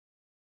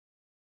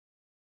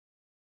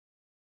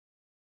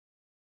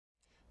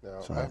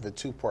Now, I have a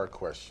two-part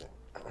question.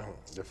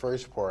 The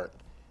first part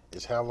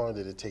is, how long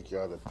did it take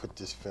y'all to put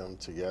this film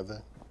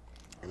together?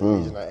 And the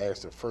reason I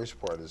asked the first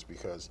part is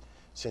because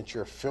since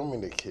you're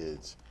filming the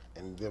kids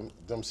and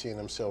them seeing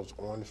themselves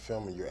on the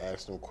film and you're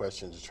asking them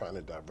questions and trying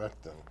to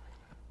direct them,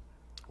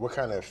 what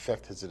kind of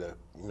effect has it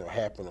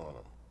happen on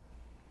them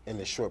in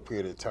the short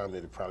period of time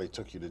that it probably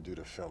took you to do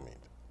the filming?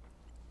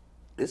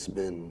 It's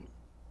been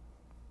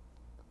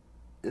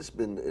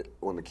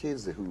on the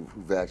kids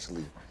who've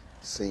actually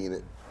seen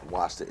it,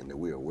 watched it, and that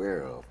we're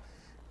aware of.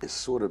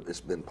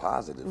 It's been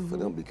positive for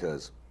them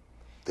because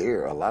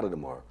a lot of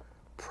them are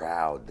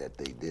proud that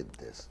they did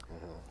this,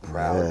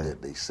 proud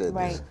that they said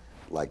this.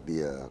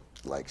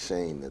 Like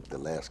Shane, the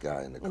last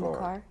guy in the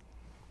car,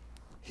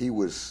 he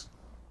was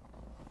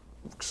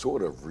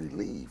sort of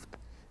relieved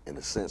in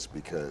a sense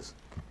because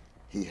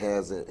he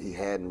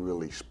hadn't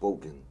really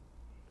spoken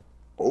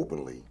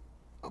openly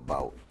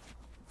about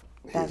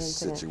his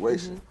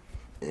situation.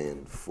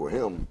 And for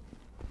him,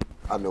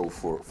 I know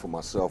for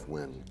myself,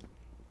 when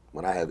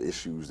I have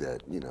issues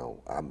that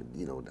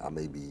I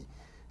may be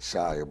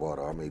shy about,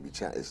 or I may be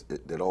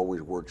that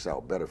always works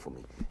out better for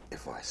me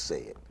if I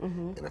say it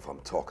and if I'm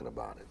talking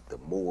about it. The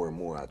more and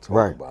more I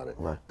talk about it,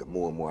 the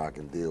more and more I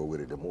can deal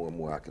with it, the more and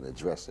more I can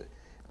address it.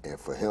 And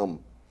for him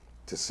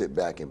to sit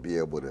back and be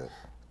able to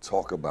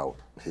talk about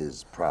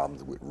his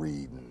problems with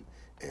reading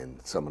and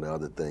some of the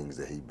other things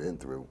that he's been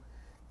through,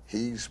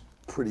 he's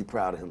pretty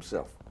proud of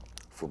himself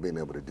for being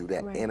able to do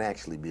that and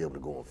actually be able to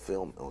go on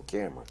film, on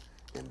camera,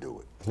 and do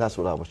it. And that's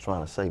what I was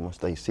trying to say. Once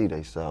they see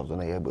themselves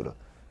and they able to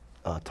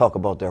talk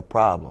about their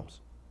problems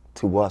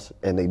to us,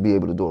 and they be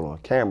able to do it on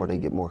camera, they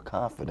get more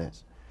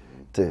confidence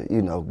to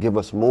give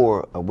us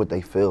more of what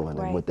they feel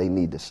and what they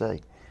need to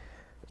say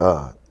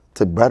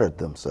to better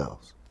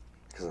themselves.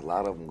 Because a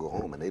lot of them go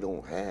home and they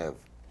don't have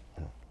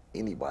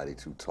anybody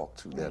to talk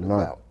to that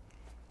about,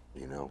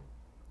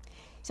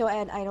 So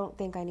Ed, I don't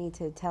think I need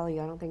to tell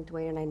you, I don't think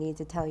Dwayne and I need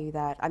to tell you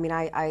that. I mean,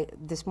 I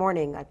this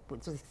morning, it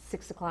was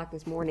 6 o'clock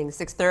this morning,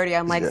 6:30,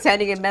 I'm like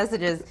sending him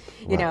messages,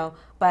 you know,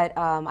 but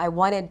I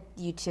wanted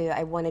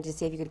to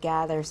see if you could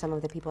gather some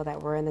of the people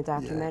that were in the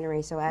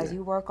documentary. So as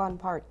you work on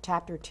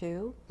chapter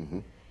 2,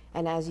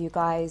 and as you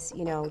guys,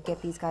 get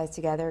these guys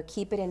together,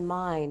 keep it in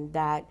mind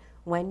that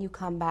when you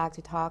come back to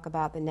talk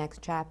about the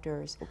next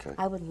chapters,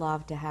 I would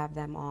love to have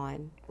them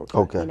on,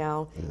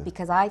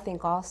 because I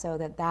think also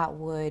that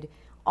would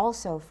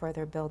also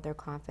further build their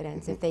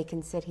confidence if they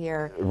can sit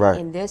here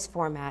in this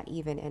format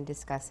even and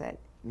discuss it,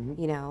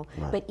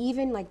 But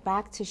even like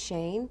back to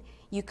Shane,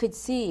 you could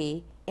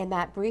see in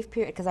that brief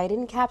period, because I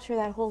didn't capture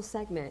that whole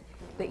segment,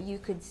 but you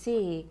could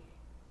see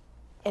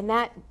in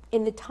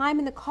the time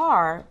in the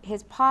car,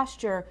 his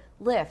posture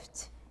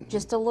lift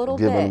just a little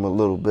bit. Give him a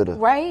little bit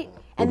of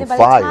And then by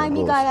the time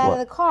he got out of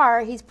the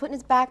car, he's putting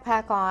his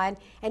backpack on,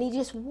 and he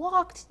just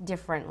walked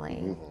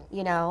differently.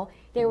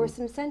 There were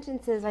some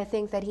sentences I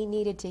think that he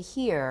needed to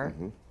hear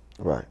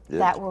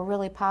that were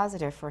really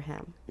positive for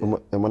him.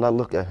 And when I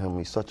look at him,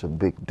 he's such a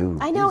big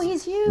dude. I know,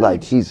 he's huge.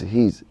 Like he's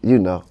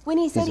When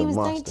he said he was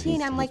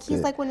 19, I'm like,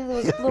 he's like one of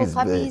those little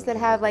puppies that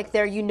have like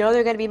they're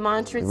going to be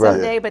monstrous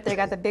someday, but they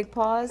got the big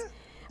paws.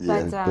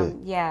 But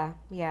yeah.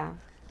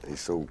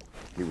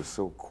 He was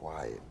so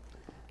quiet.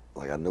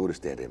 Like I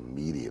noticed that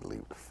immediately.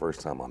 The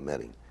first time I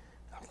met him,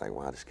 I was like,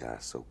 wow, this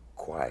guy's so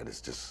quiet.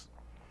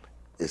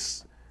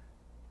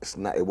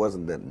 It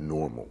wasn't that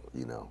normal,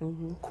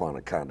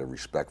 kind of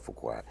respectful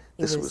quiet.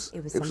 It was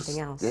something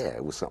else. Yeah,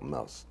 it was something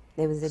else.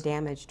 It was a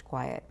damaged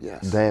quiet.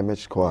 Yes.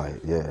 Damaged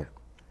quiet, yeah.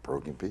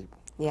 Broken people.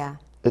 Yeah.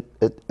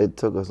 It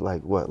took us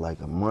like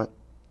a month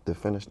to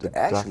finish the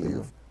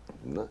document?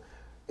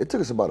 It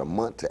took us about a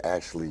month to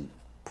actually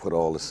put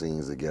all the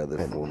scenes together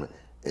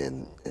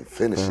and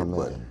finish it,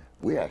 but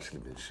we actually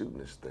been shooting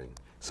this thing.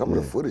 Some of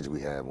the footage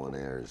we have on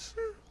there is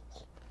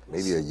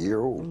maybe a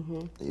year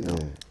old,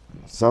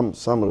 Some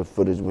of the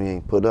footage we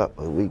ain't put up,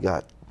 but we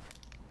got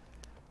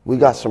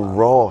some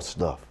raw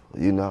stuff,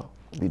 we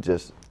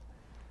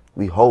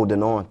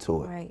holding on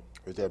to it. Right.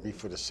 Would that be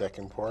for the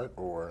second part,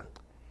 or?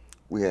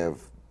 We have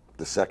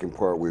the second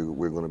part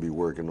we're going to be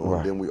working on.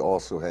 Right. Then we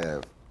also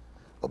have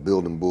a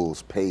Building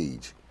Bulls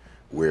page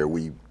where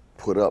we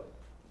put up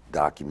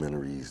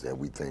documentaries that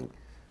we think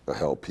will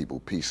help people,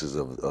 pieces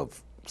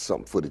of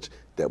some footage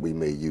that we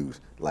may use.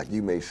 Like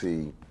you may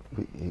see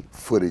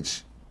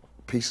footage,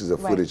 pieces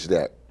of footage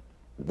that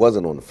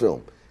wasn't on the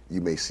film.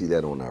 You may see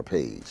that on our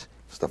page,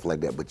 stuff like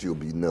that, but you'll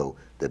know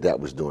that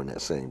was during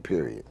that same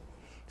period.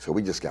 So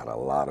we just got a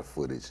lot of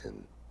footage,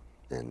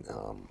 and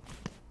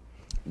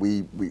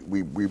we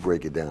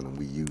break it down and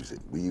we use it.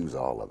 We use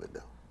all of it,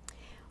 though.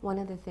 One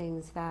of the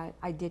things that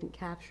I didn't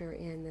capture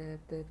in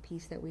the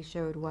piece that we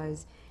showed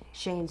was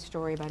Shane's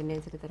story about an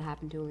incident that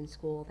happened to him in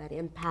school that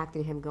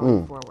impacted him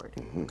going forward,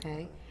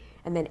 okay?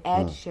 And then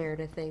Ed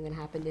shared a thing that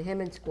happened to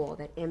him in school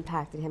that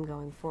impacted him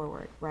going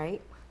forward,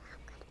 right?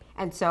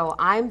 And so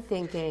I'm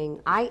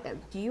thinking,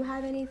 do you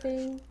have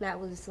anything that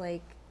was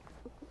like...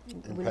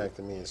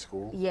 Impacted me in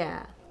school?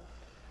 Yeah.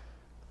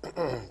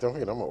 Don't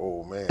forget, I'm an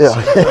old man.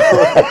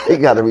 Yeah. You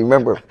got to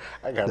remember.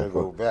 I got to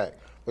go back.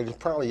 But it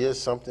probably is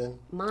something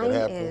Mine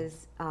that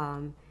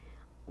happened.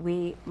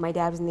 is, my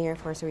dad was in the Air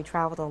Force, so we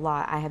traveled a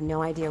lot. I have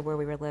no idea where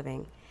we were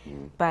living.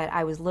 But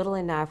I was little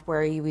enough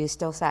where we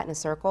still sat in a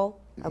circle,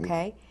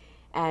 okay?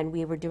 And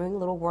we were doing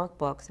little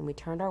workbooks, and we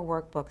turned our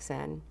workbooks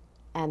in,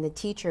 and the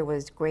teacher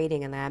was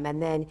grading them,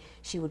 and then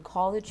she would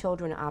call the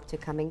children up to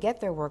come and get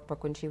their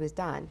workbook when she was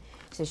done.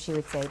 So she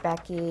would say,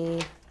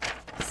 Becky,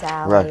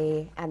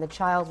 Sally, and the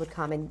child would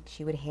come and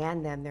she would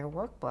hand them their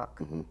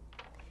workbook.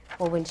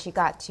 Well, when she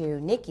got to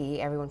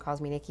Nikki, everyone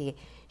calls me Nikki,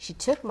 she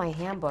took my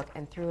handbook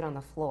and threw it on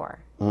the floor.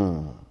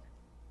 And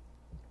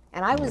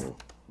I was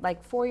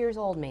like 4 years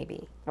old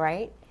maybe,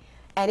 right?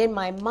 And in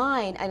my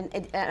mind,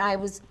 and I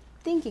was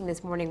thinking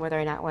this morning whether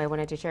or not I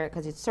wanted to share it,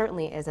 because it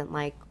certainly isn't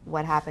like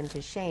what happened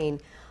to Shane,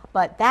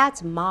 but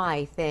that's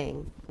my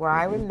thing, where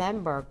I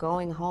remember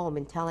going home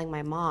and telling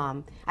my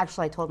mom,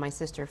 actually I told my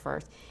sister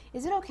first,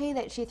 is it okay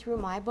that she threw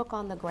my book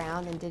on the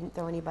ground and didn't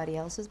throw anybody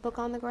else's book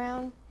on the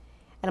ground?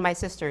 And my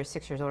sister is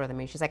 6 years older than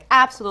me. She's like,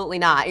 absolutely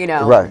not, you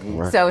know. Right,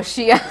 right. So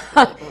she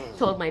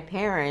told my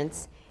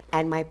parents,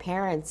 and my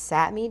parents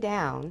sat me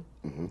down,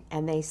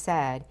 and they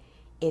said,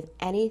 if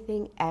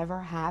anything ever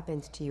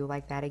happens to you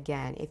like that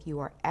again, if you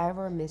are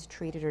ever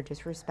mistreated or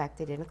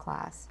disrespected in a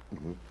class,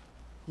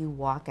 you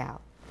walk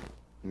out.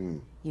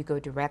 You go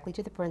directly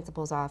to the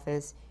principal's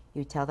office,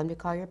 you tell them to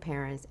call your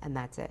parents, and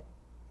that's it.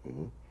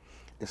 And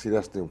see,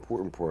 that's the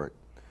important part.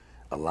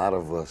 A lot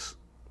of us,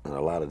 and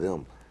a lot of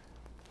them,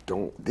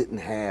 didn't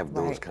have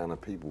those kind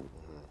of people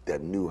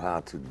that knew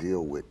how to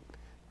deal with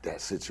that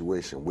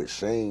situation. With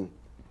Shane,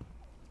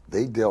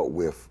 they dealt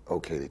with,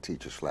 okay, the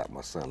teacher slapped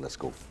my son, let's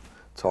go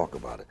talk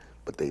about it.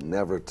 But they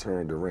never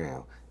turned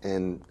around,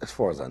 and as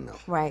far as I know,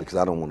 because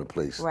I don't want to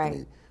place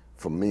any,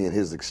 from me and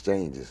his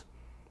exchanges,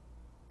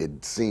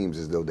 it seems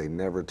as though they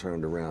never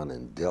turned around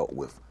and dealt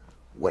with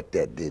what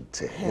that did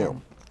to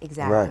him.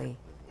 Exactly.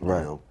 You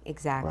know?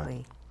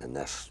 Exactly. And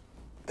that's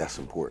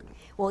important.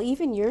 Well,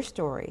 even your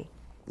story,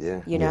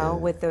 you know,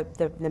 with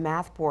the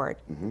math board,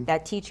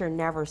 that teacher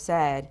never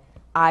said,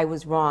 I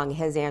was wrong,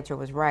 his answer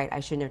was right,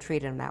 I shouldn't have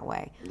treated him that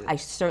way. I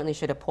certainly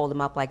should have pulled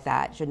him up like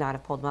that, should not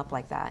have pulled him up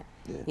like that,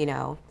 you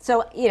know.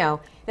 So, you know,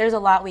 there's a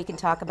lot we can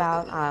talk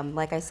about.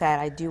 Like I said,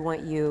 I do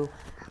want you,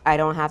 I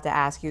don't have to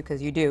ask you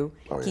because you do,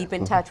 keep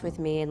in touch with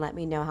me and let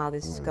me know how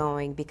this is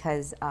going,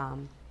 because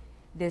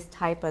this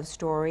type of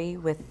story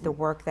with the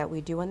work that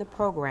we do in the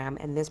program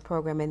and this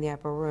program in the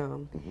upper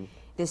room,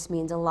 this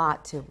means a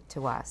lot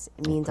to us.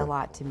 It means a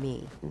lot to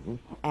me.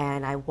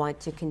 And I want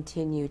to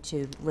continue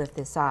to lift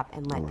this up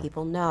and let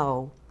people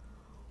know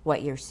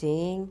what you're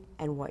seeing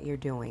and what you're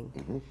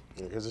doing.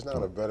 Because it's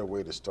not a better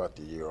way to start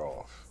the year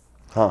off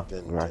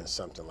than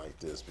something like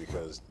this,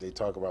 because they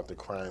talk about the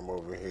crime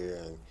over here,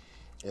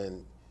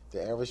 and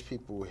the average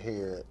people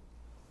here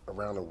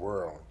around the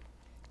world,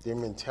 their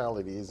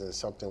mentality isn't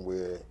something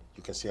where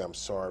you can say I'm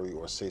sorry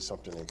or say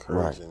something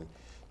encouraging,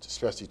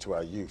 especially to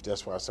our youth.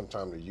 That's why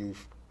sometimes the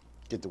youth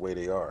get the way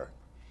they are.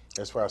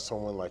 That's why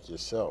someone like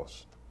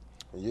yourselves,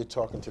 when you're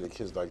talking to the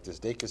kids like this,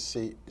 they can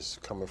see it's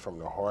coming from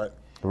the heart,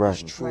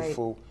 it's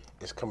truthful,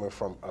 it's coming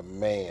from a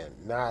man,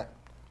 not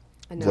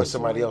what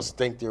somebody else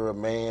think they're a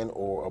man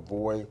or a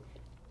boy.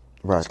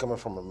 It's coming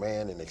from a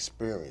man and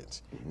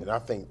experience. And I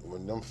think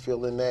when them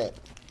feeling that,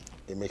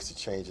 it makes a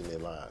change in their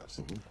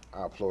lives.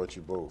 I applaud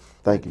you both.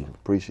 Thank you.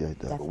 Appreciate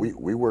that. But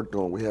we worked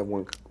on, we have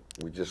one,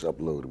 we just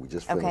uploaded, we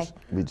just finished.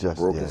 We just,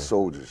 Broken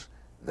Soldiers.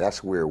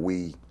 That's where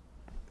we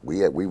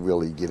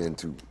really get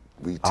into,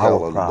 we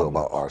tell a little bit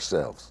about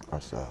ourselves.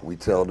 We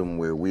tell them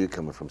where we're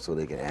coming from so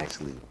they can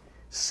actually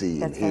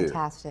see and hear. That's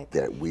fantastic.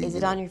 That we, is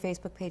it on your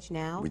Facebook page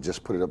now? We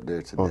just put it up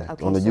there today.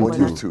 On the so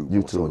YouTube.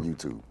 It's on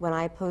YouTube. When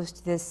I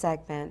post this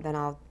segment, then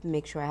I'll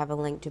make sure I have a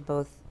link to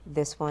both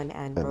this one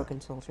and Broken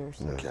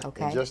Soldiers.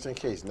 Okay. And just in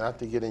case, not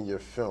to get in your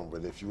film,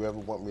 but if you ever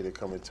want me to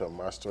come and tell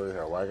my story,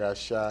 how I got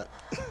shot.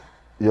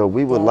 Yo,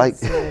 we would like,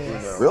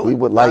 Really? we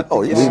would like,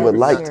 Oh, we would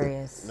like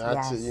to.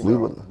 Not to, you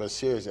know, but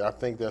seriously, I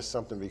think that's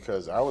something,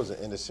 because I was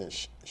an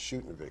innocent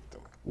shooting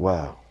victim.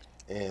 Wow.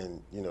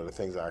 And, you know, the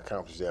things I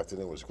accomplished after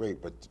then was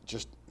great, but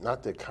just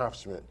not the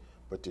accomplishment,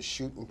 but the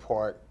shooting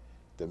part,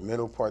 the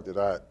mental part that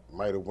I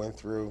might have went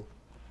through,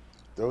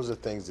 those are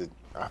things that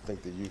I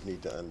think the youth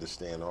need to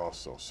understand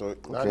also. So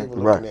not even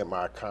looking at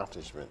my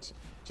accomplishments,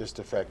 just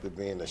the fact of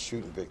being a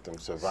shooting victim,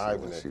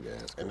 surviving it,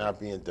 and not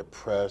being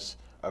depressed,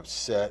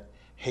 upset,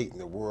 hating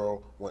the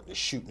world, wanting to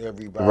shoot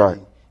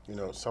everybody, you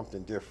know,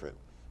 something different.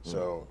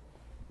 So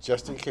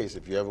just in case,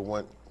 if you ever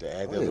want to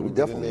add that little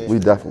bit in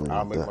there,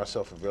 I'll make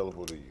myself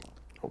available to you.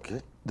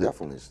 Okay,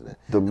 definitely.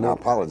 And I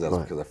apologize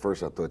because at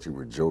first I thought you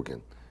were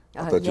joking.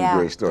 I thought you were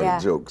going to start a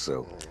joke,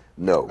 so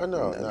no.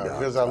 No,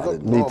 because I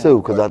looked Me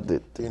too, because I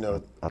did. You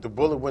know, the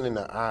bullet went in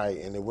the eye,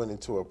 and it went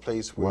into a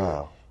place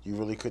where you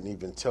really couldn't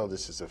even tell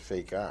this is a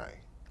fake eye.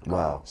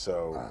 Wow.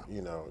 So,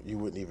 you know, you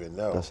wouldn't even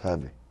know. That's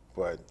heavy.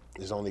 But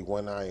there's only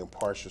one eye and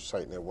partial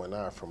sight in that one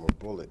eye from a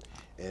bullet.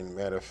 And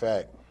matter of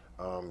fact,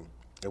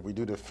 if we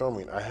do the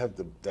filming, I have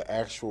the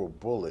actual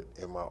bullet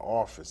in my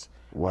office.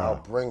 Wow.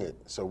 I'll bring it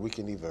so we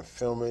can even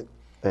film it.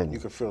 And you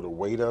can feel the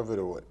weight of it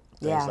or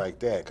things like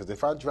that. Because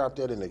if I drop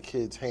that in the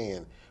kid's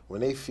hand, when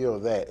they feel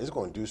that, it's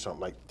going to do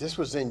something. Like, this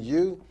was in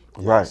you?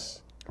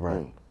 Yes.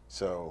 Right.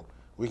 So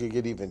we could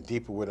get even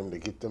deeper with them to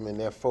get them in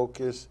their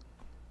focus.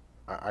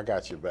 I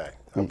got your back.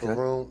 Upper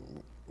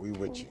room, we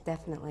with you.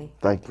 Definitely.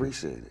 Thank you.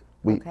 Appreciate it.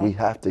 We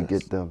have to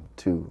get them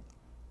to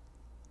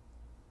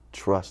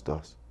trust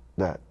us.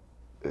 That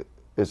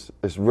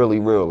it's really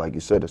real, like you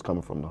said, it's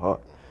coming from the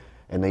heart.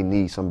 And they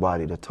need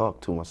somebody to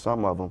talk to. And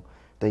some of them,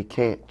 they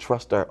can't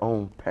trust their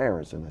own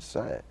parents, and it's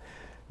sad.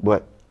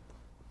 But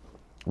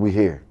we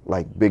here,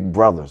 like big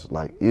brothers,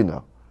 like, you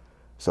know,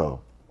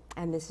 so.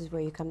 And this is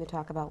where you come to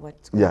talk about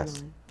what's going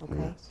on,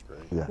 okay?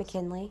 Yes.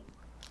 McKinley,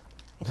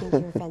 I think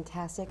you're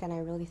fantastic, and I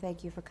really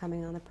thank you for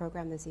coming on the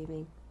program this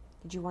evening.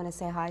 Did you want to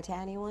say hi to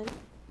anyone?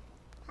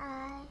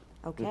 Hi.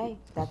 Okay,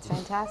 that's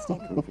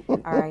fantastic. All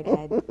right,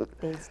 Ed.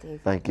 Thanks,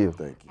 Steve. Thank you.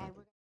 Thank you. And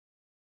we're